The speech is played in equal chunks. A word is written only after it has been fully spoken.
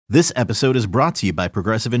This episode is brought to you by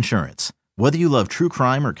Progressive Insurance. Whether you love true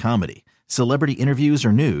crime or comedy, celebrity interviews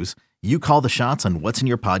or news, you call the shots on what's in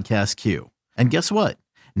your podcast queue. And guess what?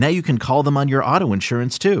 Now you can call them on your auto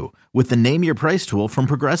insurance too with the Name Your Price tool from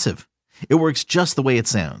Progressive. It works just the way it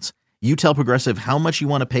sounds. You tell Progressive how much you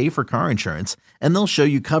want to pay for car insurance, and they'll show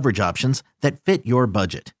you coverage options that fit your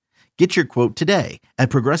budget. Get your quote today at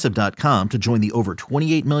Progressive.com to join the over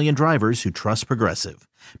 28 million drivers who trust Progressive.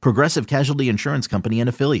 Progressive Casualty Insurance Company and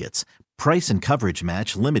Affiliates. Price and coverage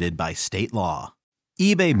match limited by state law.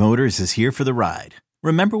 eBay Motors is here for the ride.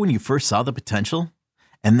 Remember when you first saw the potential?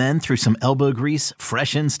 And then through some elbow grease,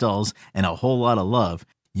 fresh installs, and a whole lot of love,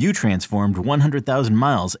 you transformed 100,000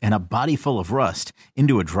 miles and a body full of rust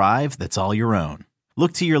into a drive that's all your own.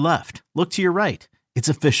 Look to your left. Look to your right. It's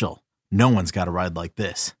official. No one's got a ride like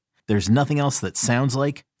this. There's nothing else that sounds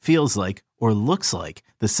like, feels like, or looks like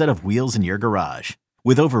the set of wheels in your garage.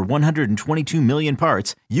 With over 122 million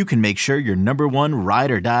parts, you can make sure your number one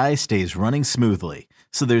ride or die stays running smoothly.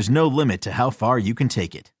 So there's no limit to how far you can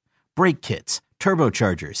take it. Brake kits,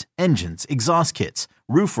 turbochargers, engines, exhaust kits,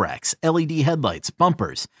 roof racks, LED headlights,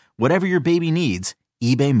 bumpers, whatever your baby needs,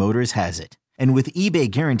 eBay Motors has it. And with eBay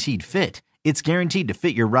Guaranteed Fit, it's guaranteed to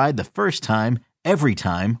fit your ride the first time, every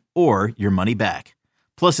time, or your money back.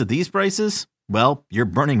 Plus, at these prices, well, you're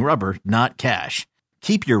burning rubber, not cash.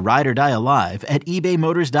 Keep your ride or die alive at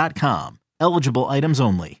ebaymotors.com. Eligible items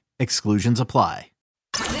only. Exclusions apply.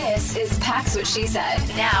 This is Pax What She Said.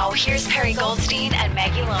 Now, here's Perry Goldstein and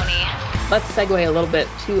Maggie Loney. Let's segue a little bit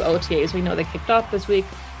to OTAs. We know they kicked off this week.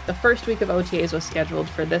 The first week of OTAs was scheduled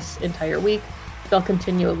for this entire week. They'll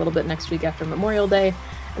continue a little bit next week after Memorial Day.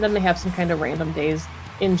 And then they have some kind of random days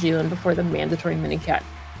in June before the mandatory minicamp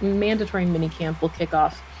will kick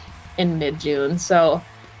off in mid-June. So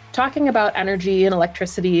talking about energy and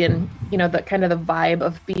electricity and, you know, the kind of the vibe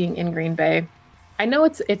of being in Green Bay, I know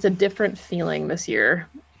it's a different feeling this year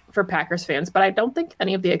for Packers fans, but I don't think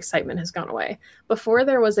any of the excitement has gone away. Before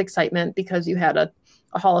there was excitement because you had a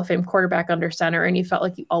Hall of Fame quarterback under center and you felt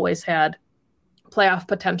like you always had playoff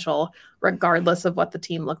potential regardless of what the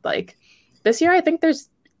team looked like. This year, I think there's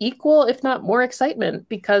equal, if not more, excitement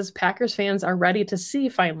because Packers fans are ready to see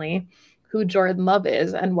finally who Jordan Love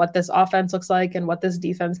is and what this offense looks like and what this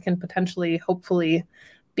defense can potentially, hopefully,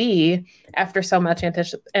 be after so much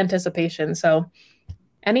anticipation. So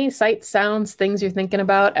any sights, sounds, things you're thinking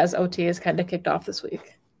about as OTAs kind of kicked off this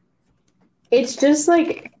week? It's just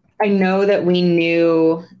like, I know that we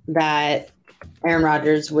knew that Aaron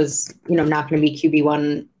Rodgers was, not going to be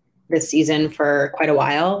QB1 this season for quite a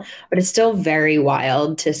while, but it's still very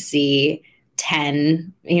wild to see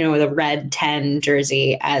 10, the red 10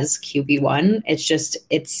 jersey as QB1. It's just,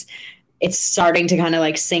 it's starting to kind of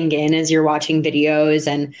like sink in as you're watching videos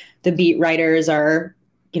and the beat writers are,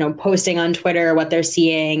 posting on Twitter what they're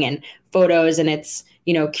seeing and photos, and it's,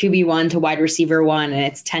 QB1 to wide receiver 1 and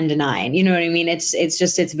it's 10-9. You know what I mean?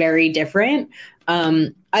 It's very different.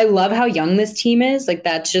 I love how young this team is. Like,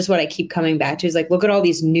 that's just what I keep coming back to is like, look at all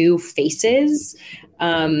these new faces.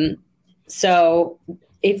 So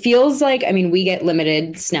it feels like, we get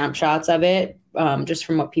limited snapshots of it just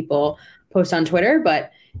from what people post on Twitter,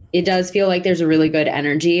 but it does feel like there's a really good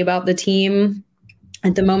energy about the team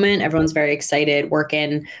at the moment. Everyone's very excited,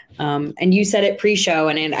 working. And you said it pre-show,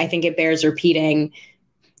 and I think it bears repeating.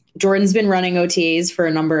 Jordan's been running OTAs for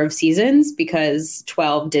a number of seasons because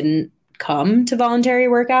 12 didn't come to voluntary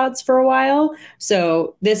workouts for a while.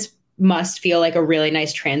 So this must feel like a really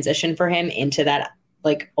nice transition for him into that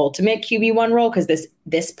like ultimate QB1 role, because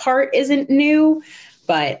this part isn't new,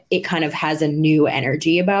 but it kind of has a new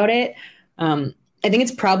energy about it. I think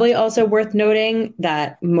it's probably also worth noting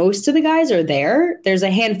that most of the guys are there. There's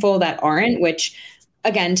a handful that aren't, which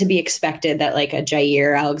again, to be expected that like a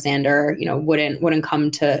Jair Alexander, wouldn't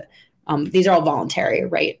come to, these are all voluntary,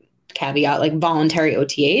 right? Caveat, like voluntary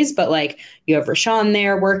OTAs, but like you have Rashawn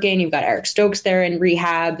there working, you've got Eric Stokes there in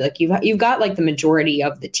rehab. Like you've got like the majority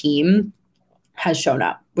of the team has shown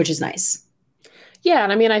up, which is nice. Yeah.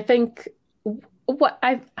 And I think what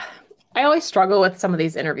I always struggle with some of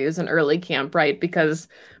these interviews in early camp, right? Because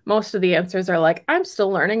most of the answers are like, I'm still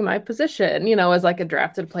learning my position, as like a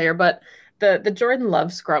drafted player. But the Jordan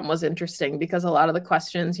Love scrum was interesting because a lot of the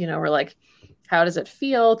questions, were like, how does it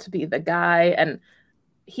feel to be the guy? And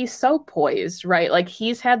he's so poised, right? Like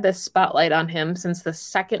he's had this spotlight on him since the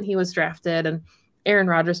second he was drafted. And Aaron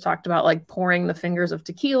Rodgers talked about like pouring the fingers of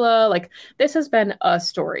tequila. Like this has been a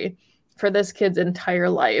story for this kid's entire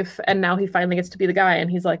life. And now he finally gets to be the guy. And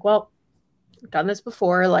he's like, well, I've done this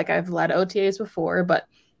before. Like I've led OTAs before, but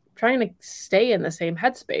I'm trying to stay in the same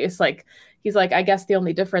headspace. Like he's like, I guess the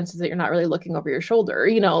only difference is that you're not really looking over your shoulder,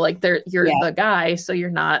 like you're the guy, so you're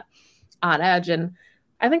not on edge. And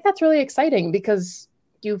I think that's really exciting because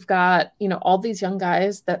you've got, all these young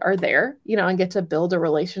guys that are there, and get to build a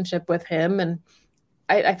relationship with him. And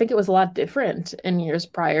I think it was a lot different in years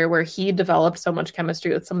prior where he developed so much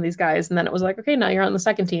chemistry with some of these guys. And then it was like, okay, now you're on the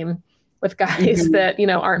second team with guys that,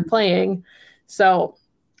 aren't playing. So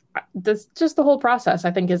this, just the whole process,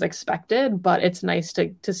 I think, is expected, but it's nice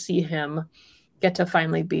to see him get to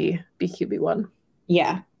finally be QB1.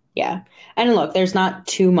 Yeah. Yeah. And look, there's not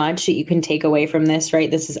too much that you can take away from this,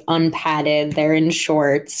 right? This is unpadded. They're in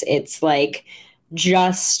shorts. It's like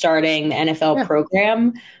just starting the NFL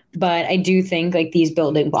program. But I do think like these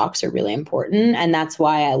building blocks are really important. And that's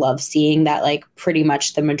why I love seeing that like pretty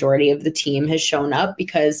much the majority of the team has shown up,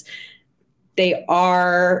 because they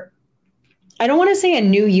are, I don't want to say a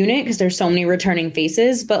new unit because there's so many returning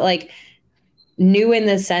faces, but like new in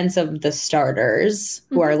the sense of the starters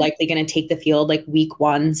who are likely going to take the field like week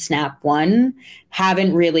 1, snap 1,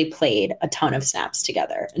 haven't really played a ton of snaps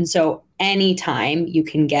together. And so anytime you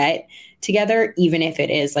can get together, even if it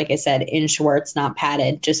is, like I said, in shorts, not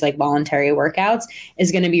padded, just like voluntary workouts,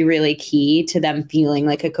 is going to be really key to them feeling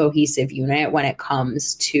like a cohesive unit when it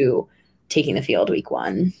comes to taking the field week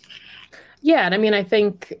 1. Yeah, and I mean, I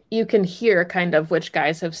think you can hear kind of which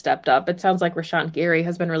guys have stepped up. It sounds like Rashawn Gary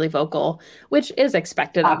has been really vocal, which is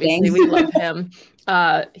expected. Obviously, we love him.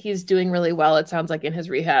 He's doing really well, it sounds like, in his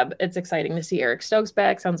rehab. It's exciting to see Eric Stokes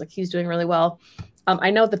back. Sounds like he's doing really well. I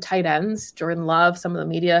know the tight ends, Jordan Love, some of the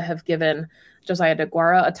media have given Josiah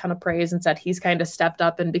DeGuara a ton of praise and said he's kind of stepped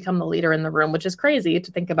up and become the leader in the room, which is crazy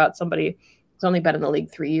to think about somebody who's only been in the league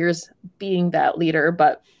 3 years being that leader.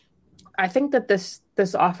 But I think that this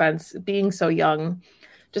offense, being so young,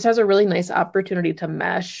 just has a really nice opportunity to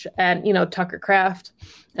mesh. And, Tucker Kraft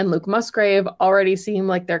and Luke Musgrave already seem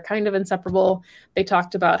like they're kind of inseparable. They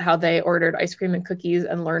talked about how they ordered ice cream and cookies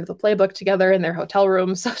and learned the playbook together in their hotel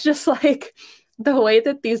room. So just like the way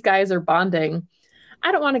that these guys are bonding,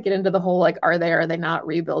 I don't want to get into the whole, like, are they not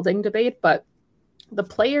rebuilding debate, but the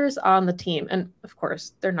players on the team, and of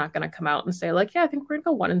course, they're not going to come out and say like, yeah, I think we're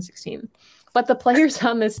going to go 1-16. But the players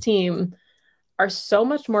on this team are so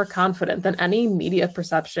much more confident than any media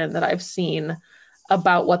perception that I've seen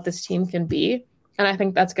about what this team can be. And I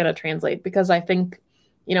think that's going to translate, because I think,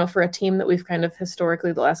 for a team that we've kind of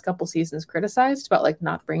historically the last couple seasons criticized about like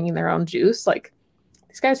not bringing their own juice, like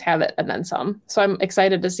these guys have it and then some. So I'm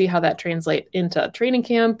excited to see how that translates into training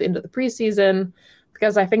camp, into the preseason,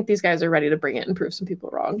 because I think these guys are ready to bring it and prove some people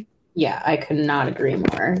wrong. Yeah, I could not agree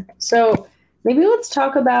more. So maybe let's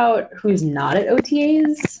talk about who's not at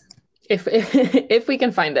OTAs. If we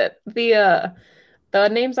can find it. The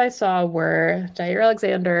names I saw were Jair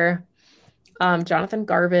Alexander, Jonathan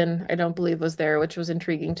Garvin, I don't believe was there, which was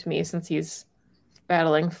intriguing to me since he's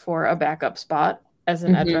battling for a backup spot as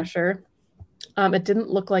an edge rusher. It didn't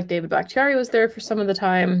look like David Bakhtiari was there for some of the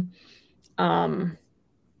time.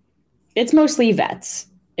 It's mostly vets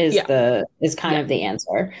is kind of the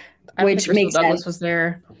answer, which makes sense. Douglas was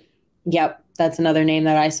there. Yep, that's another name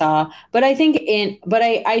that I saw. But I think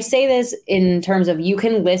I say this in terms of you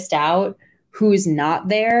can list out who's not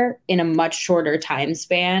there in a much shorter time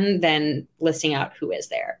span than listing out who is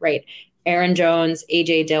there, right? Aaron Jones,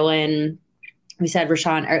 AJ Dillon, we said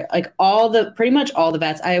Rashawn, like pretty much all the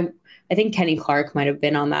vets. I think Kenny Clark might have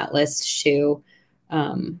been on that list too,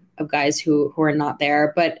 of guys who are not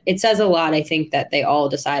there. But it says a lot, I think, that they all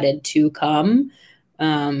decided to come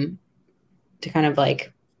to kind of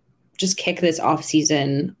like just kick this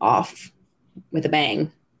offseason off with a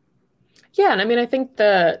bang. Yeah, and I mean, I think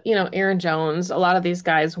Aaron Jones, a lot of these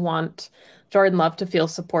guys want Jordan Love to feel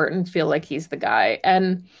support and feel like he's the guy.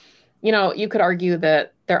 And, you could argue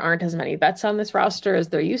that there aren't as many vets on this roster as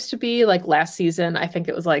there used to be. Like last season, I think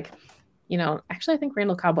it was like, actually, I think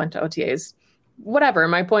Randall Cobb went to OTAs. Whatever.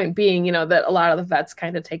 My point being, that a lot of the vets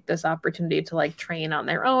kind of take this opportunity to like train on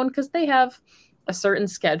their own because they have a certain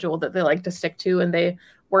schedule that they like to stick to, and they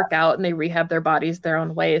work out and they rehab their bodies their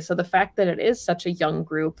own way. So the fact that it is such a young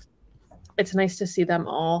group, it's nice to see them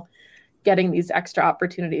all getting these extra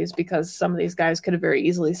opportunities, because some of these guys could have very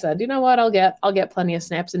easily said, you know what, I'll get plenty of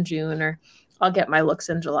snaps in June, or I'll get my looks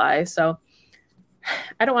in July. So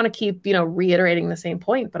I don't want to keep, reiterating the same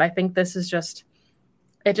point, but I think this is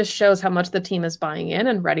it just shows how much the team is buying in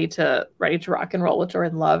and ready to rock and roll with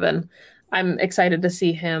Jordan Love. And I'm excited to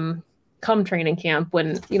see him come training camp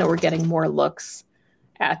when, we're getting more looks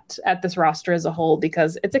at this roster as a whole,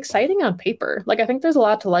 because it's exciting on paper. Like, I think there's a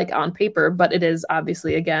lot to like on paper, but it is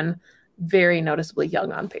obviously, again, very noticeably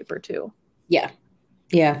young on paper too. Yeah.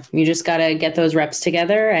 Yeah, you just got to get those reps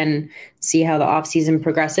together and see how the offseason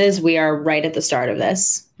progresses. We are right at the start of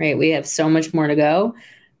this, right? We have so much more to go.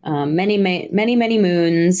 Many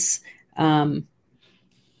moons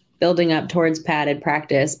building up towards padded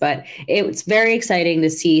practice, but it's very exciting to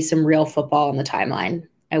see some real football on the timeline.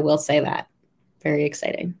 I will say that. Very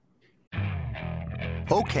exciting.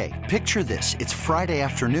 Okay, picture this. It's Friday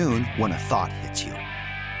afternoon when a thought hits you.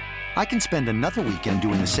 I can spend another weekend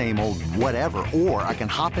doing the same old whatever, or I can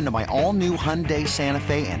hop into my all-new Hyundai Santa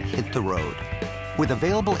Fe and hit the road. With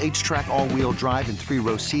available H-Track all-wheel drive and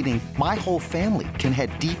 3-row seating, my whole family can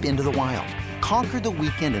head deep into the wild. Conquer the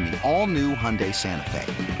weekend in the all-new Hyundai Santa Fe.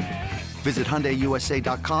 Visit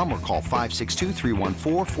HyundaiUSA.com or call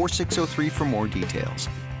 562-314-4603 for more details.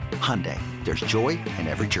 Hyundai, there's joy in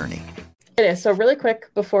every journey. It is. So really quick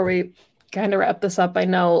before we kind of wrap this up, I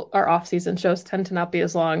know our off-season shows tend to not be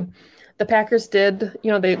as long. The Packers did,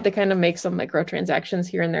 they kind of make some microtransactions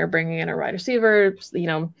here and there, bringing in a wide receiver,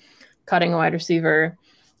 cutting a wide receiver.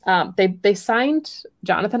 They signed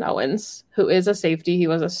Jonathan Owens, who is a safety. He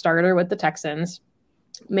was a starter with the Texans,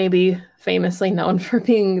 maybe famously known for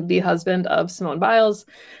being the husband of Simone Biles,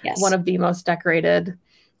 yes, one of the most decorated,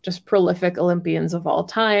 just prolific Olympians of all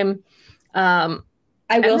time.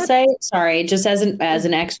 I will say, sorry, just as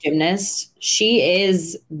an ex-gymnast, she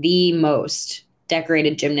is the most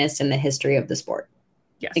decorated gymnast in the history of the sport.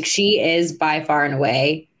 Yes. Like, she is by far and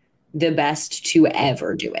away the best to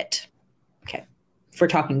ever do it. Okay. If we're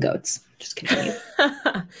talking goats, just continue.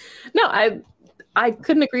 No, I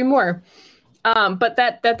couldn't agree more. But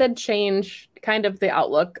that did change kind of the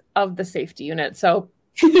outlook of the safety unit. So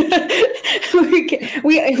we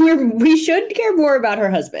should care more about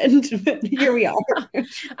her husband, but here we are.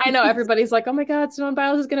 I know everybody's like, oh my God, Simone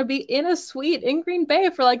Biles is going to be in a suite in Green Bay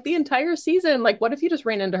for like the entire season. Like, what if you just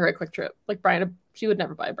ran into her at Quick Trip? Like, she would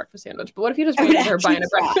never buy a breakfast sandwich, but what if you just ran into her buying a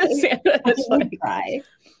breakfast sandwich?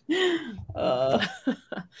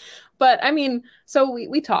 But I mean, so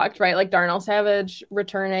we talked, right? Like Darnell Savage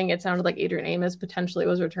returning. It sounded like Adrian Amos potentially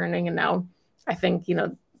was returning. And now I think,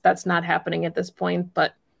 that's not happening at this point,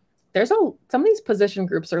 but some of these position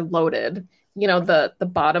groups are loaded. The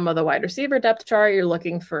bottom of the wide receiver depth chart, you're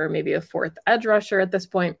looking for maybe a fourth edge rusher at this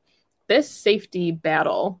point. This safety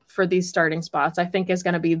battle for these starting spots, I think, is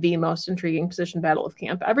going to be the most intriguing position battle of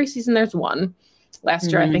camp. Every season there's one.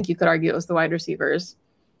 Last year, I think you could argue it was the wide receivers.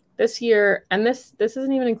 This year, and this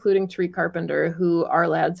isn't even including Tariq Carpenter, who our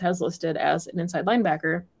lads has listed as an inside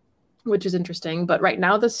linebacker, which is interesting. But right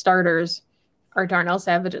now the starters are Darnell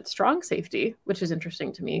Savage at strong safety, which is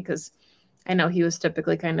interesting to me because I know he was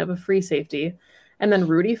typically kind of a free safety. And then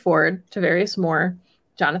Rudy Ford, Tavarius Moore,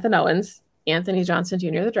 Jonathan Owens, Anthony Johnson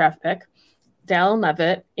Jr., the draft pick, Dallin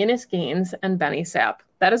Levitt, Innis Gaines, and Benny Sapp.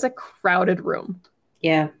 That is a crowded room.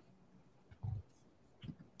 Yeah.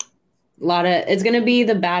 It's going to be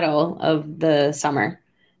the battle of the summer.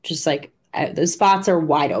 Just like the spots are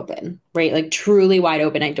wide open, right? Like truly wide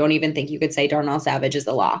open. I don't even think you could say Darnell Savage is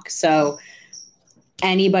the lock. So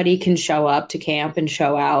anybody can show up to camp and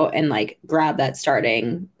show out and like grab that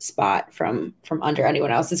starting spot from under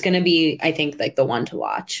anyone else. It's going to be, I think, like the one to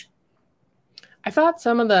watch. I thought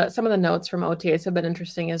some of the notes from OTAs have been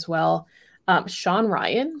interesting as well. Sean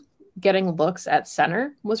Ryan getting looks at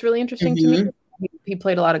center was really interesting to me. He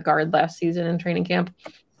played a lot of guard last season in training camp.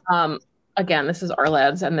 Again, this is our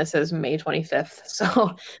lads, and this is May 25th.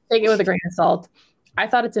 So take it with a grain of salt. I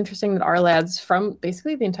thought it's interesting that our lads from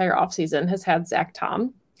basically the entire offseason has had Zach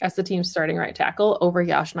Tom as the team's starting right tackle over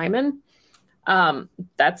Yosh Nijman.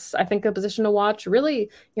 That's, I think, a position to watch. Really,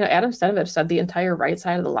 Adam Stenavich said the entire right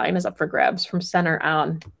side of the line is up for grabs from center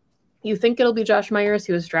on. You think it'll be Josh Myers.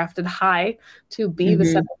 He was drafted high to be the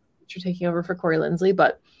center taking over for Corey Linsley,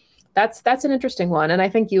 but that's an interesting one. And I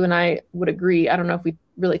think you and I would agree. I don't know if we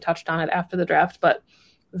really touched on it after the draft, but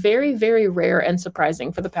very, very rare and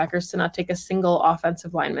surprising for the Packers to not take a single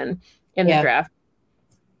offensive lineman in the draft.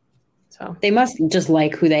 So they must just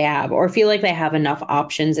like who they have or feel like they have enough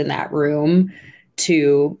options in that room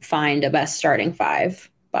to find a best starting five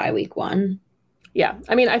by week one. Yeah.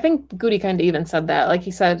 I mean, I think Goody kind of even said that. Like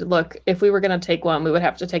he said, look, if we were going to take one, we would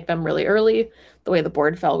have to take them really early. The way the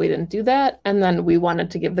board fell, we didn't do that. And then we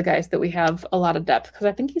wanted to give the guys that we have a lot of depth because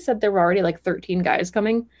I think he said there were already like 13 guys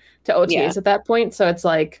coming to OTAs at that point. So it's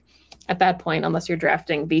like at that point, unless you're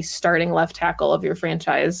drafting the starting left tackle of your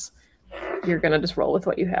franchise, you're going to just roll with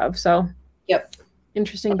what you have. So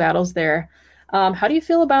interesting battles there. How do you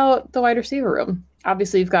feel about the wide receiver room?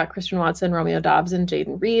 Obviously, you've got Christian Watson, Romeo Dobbs, and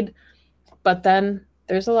Jaden Reed. But then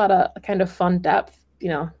there's a lot of kind of fun depth,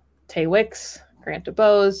 Tay Wicks, Grant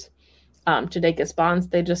DeBose, Jadakiss Bonds,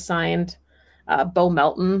 they just signed. Bo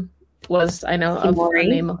Melton was, I know, of a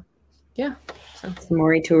name. Yeah. So.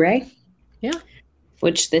 Samori Toure. Yeah.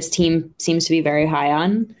 Which this team seems to be very high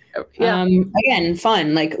on. Yeah. Again,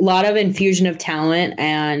 fun, like a lot of infusion of talent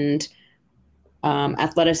and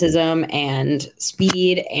athleticism and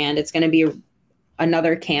speed. And it's going to be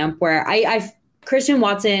another camp where Christian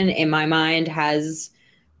Watson, in my mind, has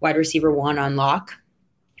wide receiver 1 on lock.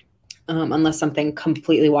 Unless something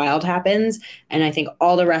completely wild happens. And I think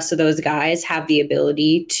all the rest of those guys have the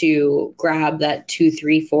ability to grab that 2,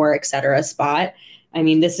 3, 4, et cetera spot. I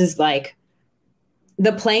mean, this is like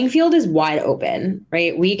the playing field is wide open,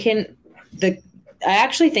 right? I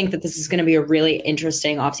actually think that this is going to be a really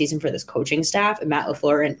interesting offseason for this coaching staff and Matt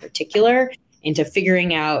LaFleur in particular, into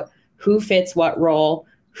figuring out who fits what role,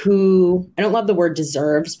 who, I don't love the word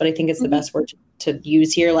deserves, but I think it's the best word to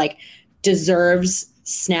use here, like deserves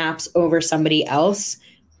snaps over somebody else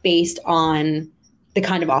based on the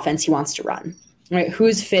kind of offense he wants to run, right?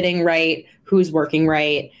 Who's fitting right, who's working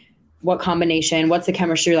right, what combination, what's the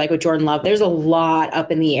chemistry like with Jordan Love? There's a lot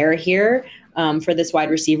up in the air here for this wide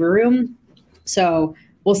receiver room. So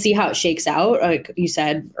we'll see how it shakes out. Like you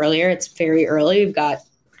said earlier, it's very early. We've got,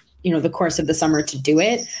 the course of the summer to do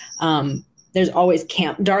it. There's always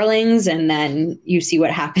camp darlings, and then you see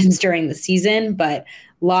what happens during the season. But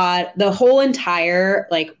the whole entire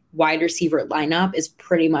wide receiver lineup is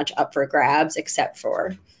pretty much up for grabs, except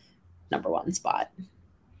for number 1 spot.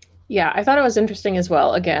 Yeah, I thought it was interesting as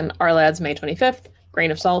well. Again, our lads, May 25th,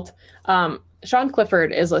 grain of salt. Sean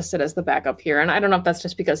Clifford is listed as the backup here, and I don't know if that's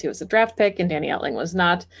just because he was a draft pick and Danny Etling was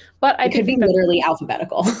not, but I could be literally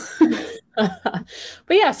alphabetical. But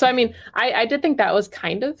yeah, so I mean, I did think that was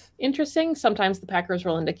kind of interesting. Sometimes the Packers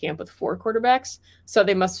roll into camp with 4 quarterbacks, so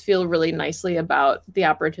they must feel really nicely about the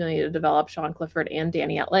opportunity to develop Sean Clifford and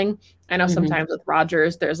Danny Etling. I know sometimes with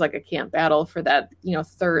Rodgers, there's like a camp battle for that,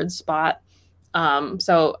 3rd spot.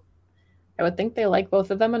 So I would think they like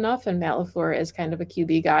both of them enough, and Matt LaFleur is kind of a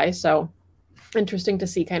QB guy, so interesting to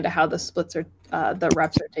see kind of how the splits are, the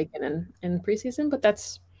reps are taken in preseason, but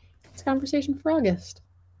it's a conversation for August.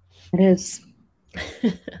 It is.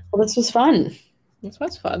 Well, this was fun. This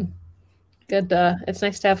was fun. Good. It's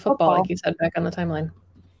nice to have football, like you said, back on the timeline.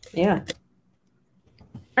 Yeah.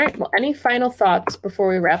 All right. Well, any final thoughts before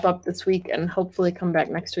we wrap up this week and hopefully come back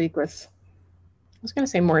next week with, I was going to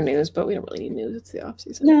say more news, but we don't really need news. It's the off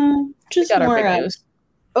season. No, just more news.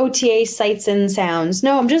 OTA sights and sounds.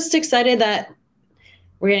 No, I'm just excited that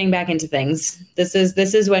we're getting back into things. This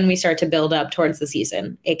is when we start to build up towards the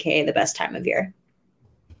season, aka the best time of year.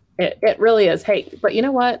 It really is. Hey, but you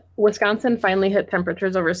know what? Wisconsin finally hit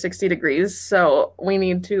temperatures over 60 degrees, so we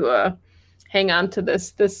need to hang on to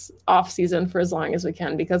this off season for as long as we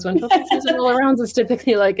can, because when football season roll around, it's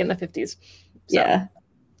typically like in the 50s. So, yeah.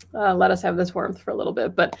 Let us have this warmth for a little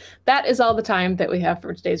bit. But that is all the time that we have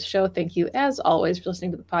for today's show. Thank you, as always, for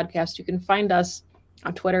listening to the podcast. You can find us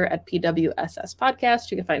on Twitter at PWSS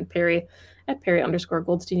Podcast. You can find Perry at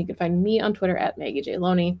Perry_Goldstein. You can find me on Twitter at Maggie J.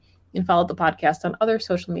 Loney. You can follow the podcast on other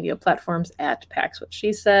social media platforms at Pax What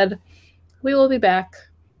She Said. We will be back,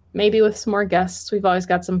 maybe with some more guests. We've always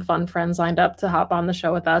got some fun friends lined up to hop on the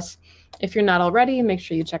show with us. If you're not already, make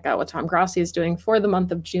sure you check out what Tom Grossi is doing for the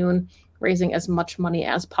month of June, raising as much money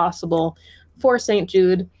as possible for St.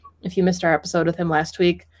 Jude. If you missed our episode with him last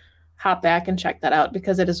week, hop back and check that out,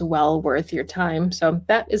 because it is well worth your time. So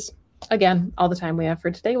that is, again, all the time we have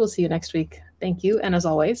for today. We'll see you next week. Thank you. And as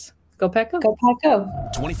always, go Pack Go. Go Pack Go.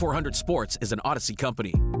 2400 Sports is an Odyssey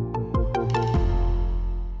company.